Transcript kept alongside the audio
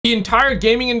The entire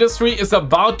gaming industry is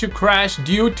about to crash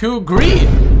due to greed.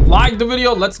 Like the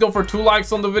video, let's go for 2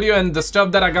 likes on the video, and the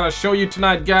stuff that I gotta show you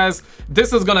tonight, guys,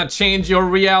 this is gonna change your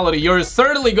reality. You're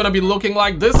certainly gonna be looking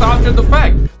like this after the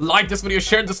fact. Like this video,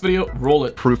 share this video, roll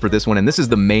it. Proof for this one, and this is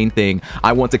the main thing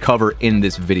I want to cover in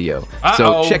this video.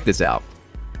 So check this out.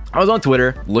 I was on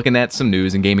Twitter looking at some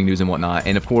news and gaming news and whatnot,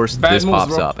 and of course this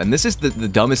pops up, and this is the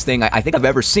dumbest thing I think I've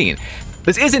ever seen.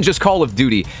 This isn't just Call of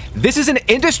Duty. This is an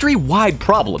industry-wide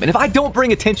problem, and if I don't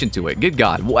bring attention to it, good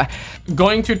God.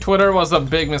 Going to Twitter was a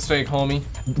big mistake, homie.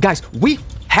 Guys, we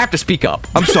have to speak up.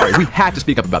 I'm sorry, we have to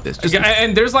speak up about this.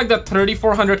 And there's like the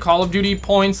 3,400 Call of Duty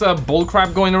points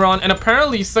bullcrap going around, and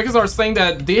apparently SKizzle are saying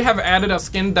that they have added a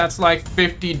skin that's like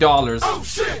 $50. Oh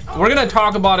shit! We're gonna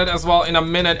talk about it as well in a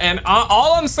minute, and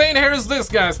all I'm saying here is this,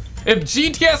 guys. If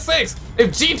GTA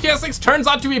 6 turns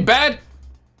out to be bad,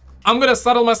 I'm gonna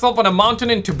settle myself on a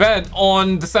mountain in Tibet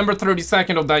on December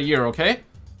 32nd of that year, okay?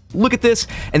 Look at this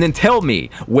and then tell me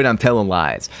when I'm telling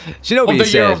lies. Shinobi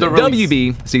says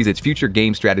WB sees its future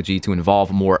game strategy to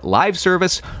involve more live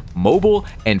service, mobile,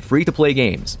 and free-to-play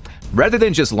games. Rather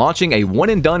than just launching a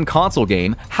one-and-done console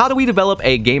game, how do we develop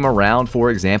a game around,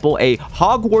 for example, a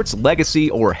Hogwarts Legacy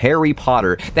or Harry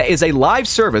Potter that is a live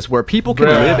service where people can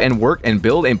live and work and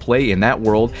build and play in that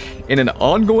world in an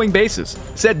ongoing basis,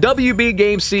 said WB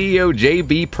Games CEO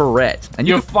JB Perret. And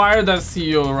you fire that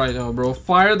CEO right now, bro.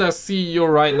 Fire that CEO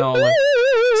right now. Like,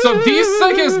 so these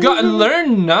suckers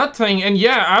learn nothing, and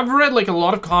yeah, I've read like a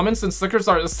lot of comments, and suckers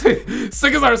are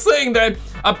saying that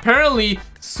apparently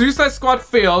Suicide Squad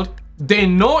failed. They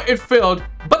know it failed,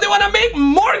 but they want to make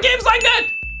more games like that.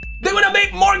 They want to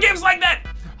make more games like that.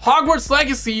 Hogwarts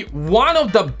Legacy, one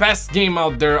of the best game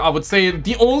out there, I would say.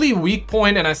 The only weak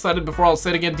point, and I said it before, I'll say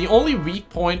it again, the only weak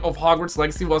point of Hogwarts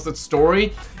Legacy was its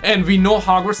story, and we know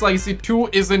Hogwarts Legacy 2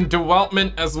 is in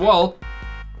development as well.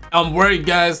 I'm worried,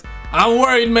 guys. I'm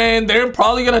worried, man. They're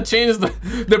probably gonna change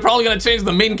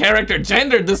the main character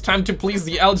gender this time to please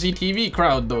the LGTB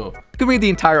crowd, though. You can read the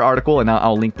entire article, and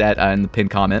I'll link that in the pinned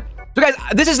comment. So guys,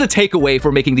 this is the takeaway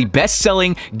for making the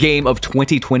best-selling game of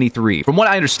 2023. From what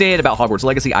I understand about Hogwarts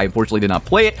Legacy, I unfortunately did not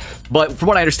play it, but from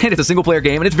what I understand, it's a single-player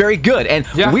game, and it's very good. And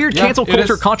weird cancel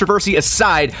culture controversy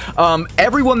aside,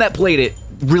 everyone that played it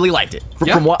really liked it.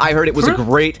 From what I heard, it was a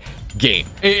great game.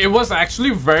 It was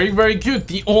actually very, very good.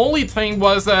 The only thing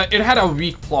was it had a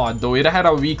weak plot, though. It had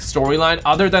a weak storyline.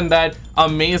 Other than that,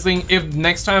 amazing. If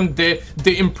next time they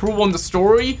improve on the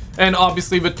story, and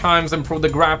obviously with times improve the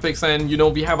graphics, and you know,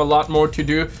 we have a lot more to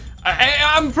do.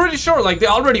 I'm pretty sure like they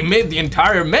already made the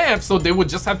entire map, so they would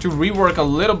just have to rework a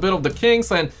little bit of the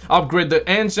kinks and upgrade the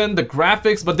engine, the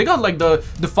graphics, but they got like the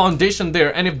foundation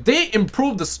there. And if they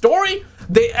improve the story,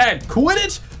 they add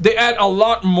Quidditch, they add a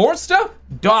lot more stuff,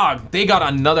 dog, they got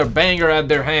another banger at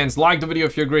their hands. Like the video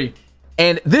if you agree.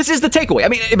 And this is the takeaway. I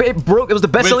mean, it broke. It was the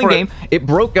best-selling game. It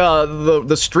broke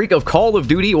the streak of Call of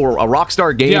Duty or a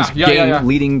Rockstar Games game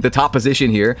leading the top position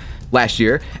here last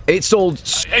year. It sold.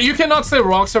 You cannot say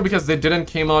Rockstar because they didn't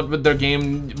came out with their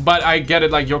game, but I get it.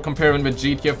 Like you're comparing with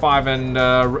GTA 5 and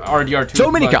RDR2.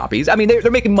 So many copies. I mean, they're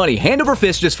making money hand over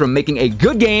fist just from making a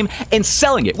good game and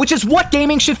selling it, which is what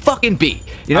gaming should fucking be.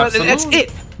 You know, that's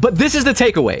it. But this is the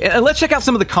takeaway, and let's check out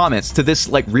some of the comments to this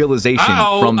like realization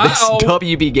from this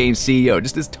WB Games CEO,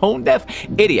 just this tone-deaf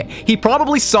idiot. He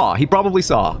probably saw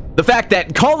the fact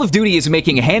that Call of Duty is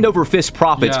making hand-over-fist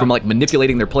profits from like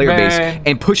manipulating their player base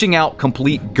and pushing out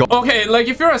complete Okay, like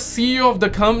if you're a CEO of the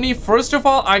company, first of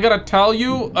all, I gotta tell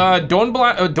you, don't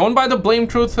buy the Blame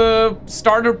Truth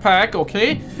starter pack,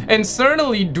 okay? And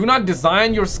certainly do not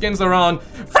design your skins around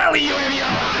friendly UAV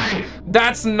online.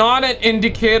 That's not an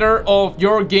indicator of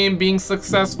your game being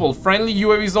successful. Friendly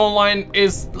UAVs online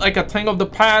is like a thing of the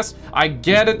past. I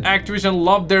get it, Activision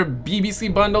love their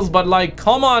BBC bundles, but like,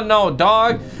 come on now,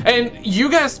 dog. And you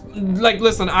guys, like,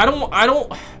 listen, I don't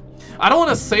want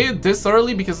to say it this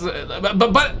early because,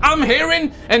 but I'm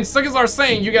hearing, and suckers are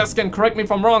saying, you guys can correct me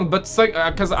if I'm wrong, but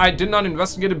because I did not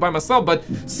investigate it by myself, but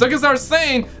suckers are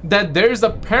saying that there's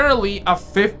apparently a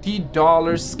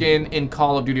 $50 skin in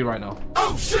Call of Duty right now.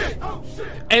 Oh shit! Oh shit!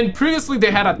 And previously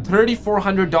they had a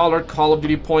 $3,400 Call of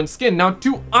Duty point skin. Now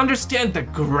to understand the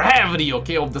gravity,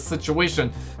 okay, of the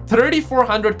situation,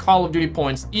 3,400 Call of Duty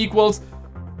points equals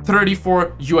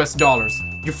 $34 US.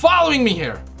 You following me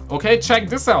here? Okay, check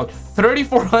this out.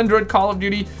 3,400 Call of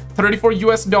Duty, $34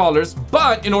 US.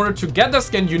 But in order to get the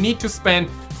skin, you need to spend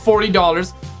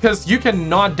 $40 because you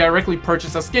cannot directly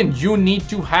purchase a skin. You need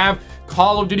to have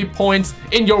Call of Duty points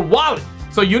in your wallet.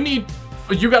 So you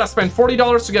gotta spend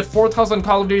 $40 to get 4,000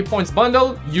 Call of Duty points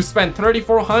bundle. You spend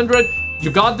 3,400, you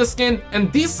got the skin,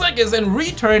 and these suckers in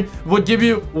return would give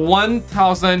you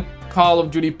 1,000 Call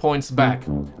of Duty points back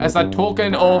as a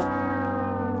token of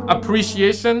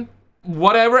appreciation.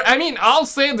 Whatever. I mean, I'll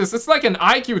say this, it's like an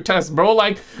IQ test, bro.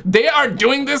 Like, they are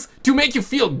doing this to make you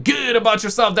feel good about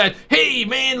yourself, that, hey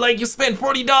man, like, you spent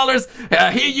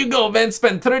 $40, here you go, man,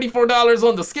 spend $34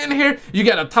 on the skin here, you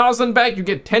get 1,000 back, you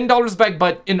get $10 back.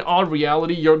 But in all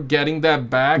reality, you're getting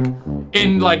that back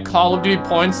in like Call of Duty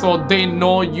points, so they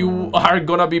know you are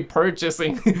gonna be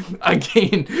purchasing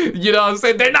again. You know what I'm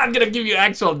saying? They're not gonna give you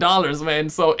actual dollars, man.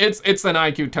 So it's an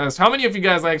IQ test. How many of you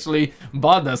guys actually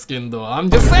bought that skin though? I'm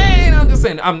just saying.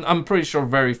 I'm pretty sure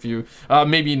very few,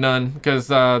 maybe none, because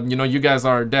you know, you guys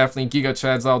are definitely giga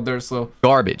chads out there, so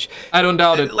garbage. I don't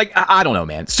doubt it. Like, I don't know,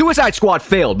 man. Suicide Squad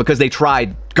failed because they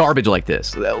tried garbage like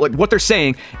this. Like, what they're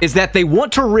saying is that they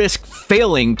want to risk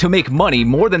failing to make money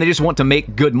more than they just want to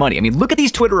make good money. I mean, look at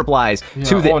these Twitter replies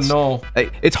to this. Oh no.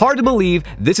 It's hard to believe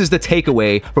this is the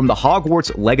takeaway from the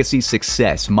Hogwarts Legacy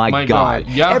success. My God.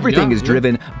 Yeah, everything is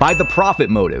driven by the profit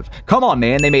motive. Come on,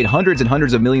 man. They made hundreds and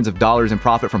hundreds of millions of dollars in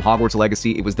profit from Hogwarts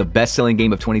Legacy. It was the best-selling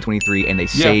game of 2023, and they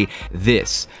say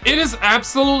this. It is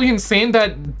absolutely insane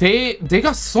that they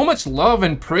got so much love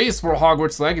and praise for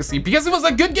Hogwarts Legacy because it was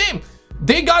a good game.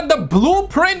 They got the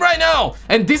blueprint right now,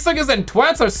 and these suckers and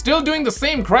twats are still doing the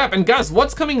same crap. And guys,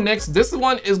 what's coming next? This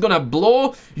one is gonna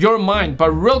blow your mind. But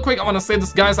real quick, I want to say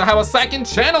this, guys. I have a second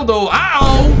channel though.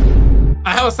 Ow!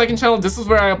 I have a second channel. This is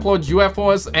where I upload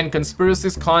UFOs and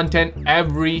conspiracies content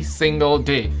every single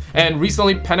day. And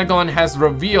recently, Pentagon has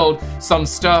revealed some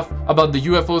stuff about the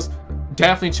UFOs.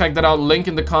 Definitely check that out. Link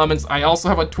in the comments. I also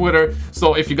have a Twitter,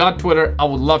 so if you got Twitter, I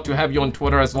would love to have you on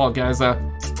Twitter as well, guys.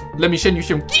 Let me send you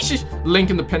some link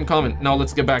in the pinned comment. Now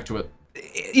let's get back to it.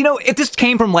 You know, if this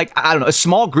came from, like, I don't know, a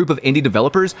small group of indie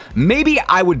developers, maybe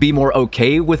I would be more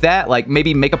okay with that. Like,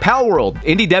 maybe make a Palworld.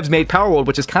 Indie devs made Palworld,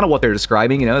 which is kind of what they're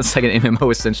describing, you know, it's like an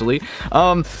MMO essentially.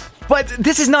 But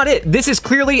this is not it. This is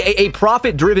clearly a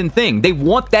profit-driven thing. They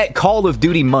want that Call of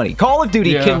Duty money. Call of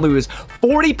Duty can lose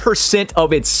 40%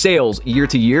 of its sales year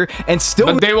to year, and still...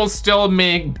 But they will still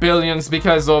make billions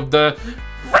because of the...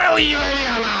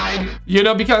 You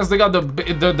know, because they got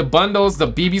the bundles, the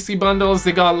BBC bundles.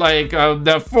 They got like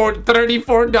the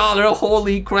 $34.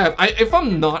 Holy crap! If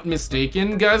I'm not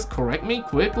mistaken, guys, correct me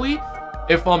quickly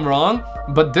if I'm wrong.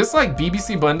 But this like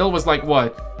BBC bundle was like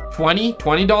what,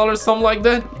 $20, something like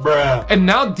that. Bruh. And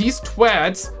now these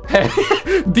twats,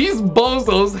 these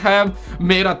bozos have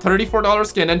made a $34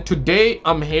 skin. And today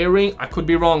I'm hearing, I could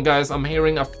be wrong, guys. I'm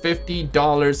hearing a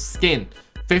 $50 skin.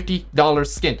 $50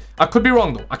 skin. I could be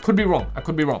wrong though. I could be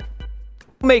wrong.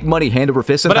 Make money hand over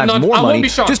fist, sometimes more money,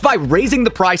 just by raising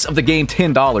the price of the game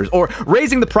 $10 or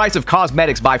raising the price of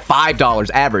cosmetics by $5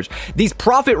 average. These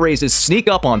profit raises sneak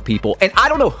up on people, and I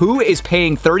don't know who is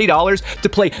paying $30 to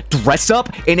play dress up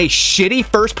in a shitty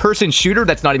first-person shooter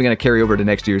that's not even going to carry over to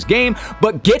next year's game,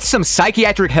 but get some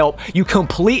psychiatric help, you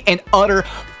complete and utter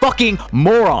fucking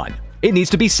moron. It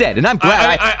needs to be said, and I'm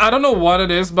glad. I don't know what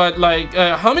it is, but like,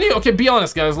 how many? Okay, be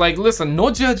honest, guys. Like, listen, no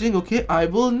judging. Okay, I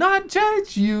will not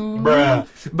judge you. Bruh.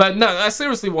 But no, I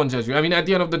seriously won't judge you. I mean, at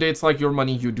the end of the day, it's like your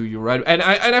money, you do you, right? And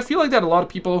I feel like that a lot of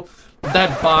people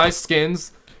that buy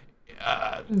skins,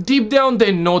 deep down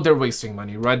they know they're wasting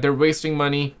money, right? They're wasting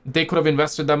money. They could have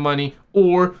invested that money,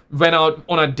 or went out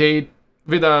on a date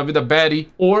with a baddie,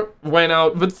 or went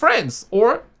out with friends,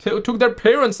 or took their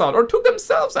parents out, or took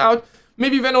themselves out.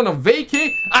 Maybe went on a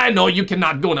vacay. I know you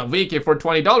cannot go on a vacay for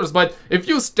 $20, but if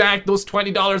you stack those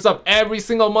 $20 up every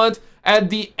single month,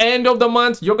 at the end of the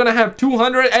month, you're gonna have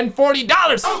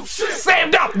 $240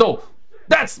 saved up, though.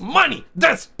 That's money.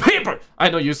 That's paper. I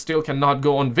know you still cannot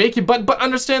go on vacay, but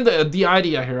understand the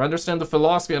idea here. Understand the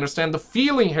philosophy. Understand the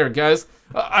feeling here, guys.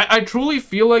 I truly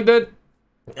feel like that.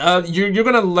 You're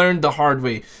gonna learn the hard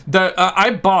way. I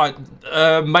bought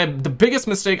the biggest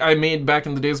mistake I made back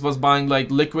in the days was buying like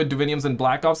Liquid Diviniums and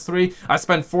Black Ops 3. I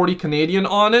spent 40 Canadian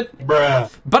on it.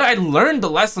 Bruh. But I learned the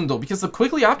lesson though, because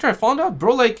quickly after I found out,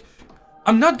 bro, like,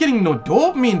 I'm not getting no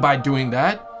dopamine by doing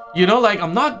that. You know, like,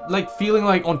 I'm not like feeling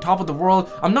like on top of the world.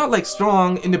 I'm not like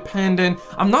strong, independent.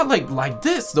 I'm not like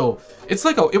this though. It's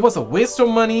like it was a waste of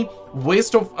money,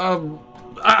 waste of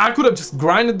I could have just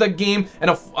grinded that game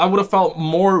and I would have felt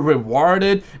more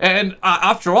rewarded. And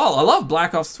after all, I love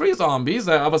Black Ops 3 Zombies.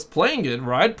 I was playing it,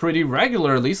 right, pretty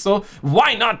regularly. So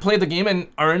why not play the game and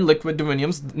earn Liquid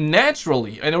Diviniums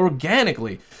naturally and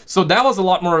organically? So that was a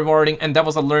lot more rewarding, and that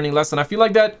was a learning lesson. I feel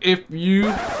like that if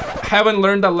you haven't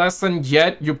learned a lesson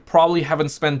yet, you probably haven't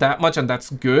spent that much, and that's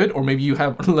good. Or maybe you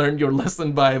have learned your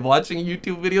lesson by watching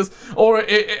YouTube videos. Or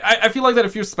I feel like that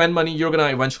if you spend money, you're gonna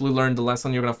eventually learn the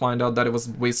lesson. You're gonna find out that it was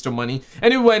a waste of money,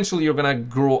 and eventually you're gonna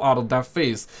grow out of that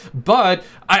phase. But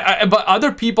but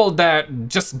other people that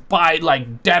just buy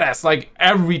like deadass like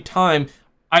every time,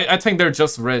 I think they're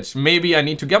just rich. Maybe I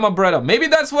need to get my bread up. Maybe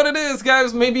that's what it is,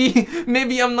 guys. Maybe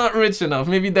I'm not rich enough.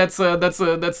 Maybe that's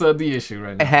the issue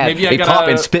right now. I have maybe a pop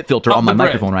and spit filter on my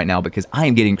microphone right now because I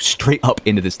am getting straight up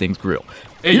into this thing's grill.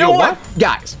 Hey, you know what,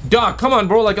 guys? Dog, come on,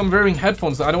 bro. Like, I'm wearing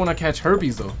headphones. I don't want to catch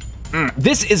herpes though.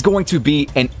 This is going to be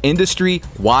an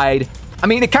industry-wide. I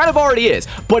mean, it kind of already is,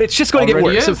 but it's just going to get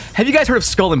worse. So, have you guys heard of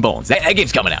Skull and Bones? That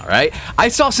game's coming out, right? I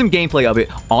saw some gameplay of it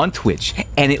on Twitch,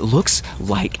 and it looks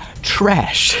like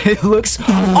trash. It looks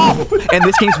awful. And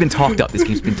this game's been talked up. This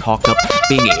game's been talked up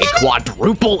being a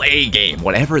quadruple A game,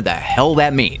 whatever the hell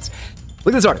that means.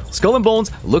 Look at this article. Skull and Bones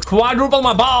looks quadruple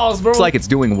my balls, bro. Looks like it's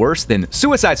doing worse than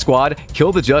Suicide Squad,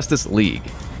 Kill the Justice League.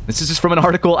 This is just from an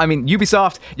article. I mean,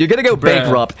 Ubisoft, you're gonna go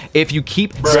bankrupt if you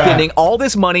keep spending all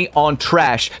this money on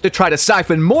trash to try to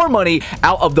siphon more money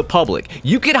out of the public.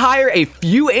 You could hire a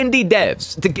few indie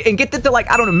devs and get them to, like,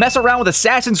 I don't know, mess around with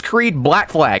Assassin's Creed Black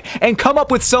Flag and come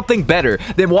up with something better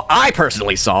than what I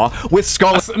personally saw with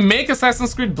Skull. Make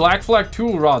Assassin's Creed Black Flag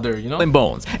 2, rather, you know? And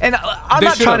Bones. And I'm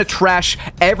not trying to trash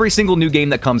every single new game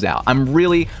that comes out. I'm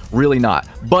really, really not.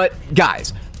 But,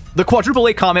 guys, the quadruple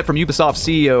A comment from Ubisoft's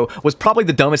CEO was probably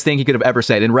the dumbest thing he could have ever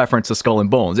said in reference to Skull and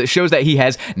Bones. It shows that he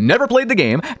has never played the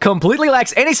game, completely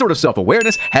lacks any sort of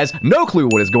self-awareness, has no clue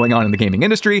what is going on in the gaming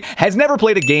industry, has never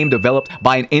played a game developed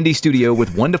by an indie studio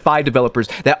with 1 to 5 developers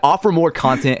that offer more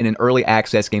content in an early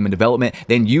access game in development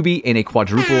than Ubi in a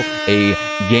quadruple A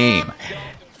game.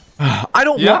 I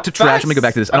don't want to trash. Let me go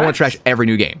back to this. I don't want to trash every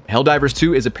new game. Helldivers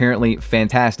 2 is apparently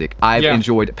fantastic. I've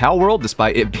enjoyed Palworld,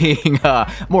 despite it being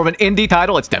more of an indie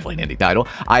title. It's definitely an indie title.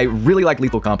 I really like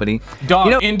Lethal Company. Dog,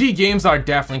 you know, indie games are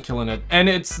definitely killing it. And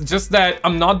it's just that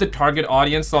I'm not the target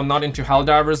audience, so I'm not into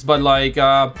Helldivers. But, like,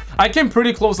 I came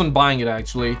pretty close on buying it,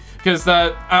 actually. Because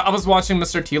I was watching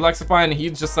Mr. T-Lexify, and he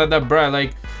just said that, bruh,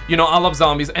 like, you know, I love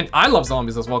zombies. And I love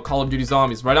zombies as well. Call of Duty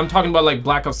zombies, right? I'm talking about, like,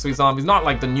 Black Ops 3 zombies. Not,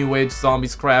 like, the new age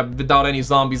zombies crap. Without any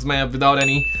zombies, man, without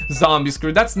any zombies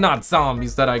crew. That's not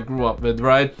zombies that I grew up with,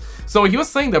 right? So he was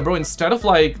saying that, bro, instead of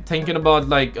like thinking about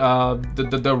like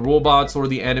the robots or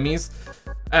the enemies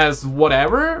as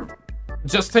whatever,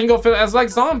 just think of it as like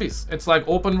zombies. It's like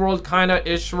open world kind of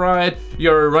ish, right?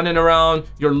 You're running around,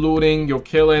 you're looting, you're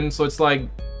killing. So it's like,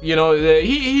 you know,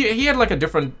 he had like a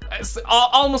different,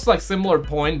 almost like similar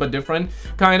point, but different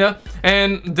kind of.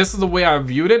 And this is the way I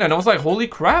viewed it, and I was like, holy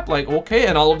crap, like, okay.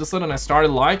 And all of a sudden I started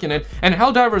liking it. And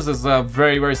Helldivers is a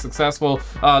very, very successful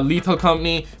Lethal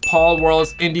Company,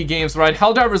 Palworld, indie games, right?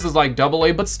 Helldivers is like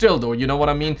AA, but still though, you know what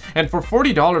I mean? And for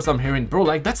 $40, I'm hearing, bro,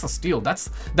 like, that's a steal.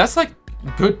 That's like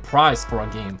good price for a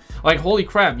game. Like, holy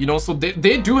crap, you know? So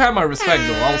they do have my respect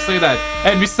though, I'll say that.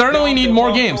 And we certainly need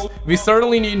more games. We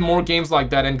certainly need more games like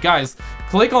that. And guys,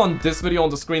 click on this video on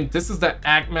the screen. This is the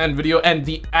Ackman video, and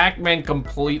the Ackman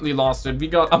completely lost it. We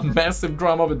got a massive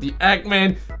drama with the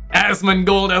Ackman,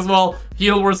 Asmongold as well,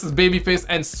 heel versus babyface,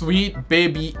 and Sweet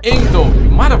Baby Ink though.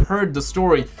 You might have heard the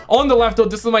story. On the left though,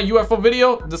 this is my UFO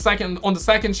video, on the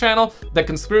second channel, the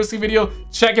conspiracy video.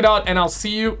 Check it out, and I'll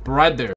see you right there.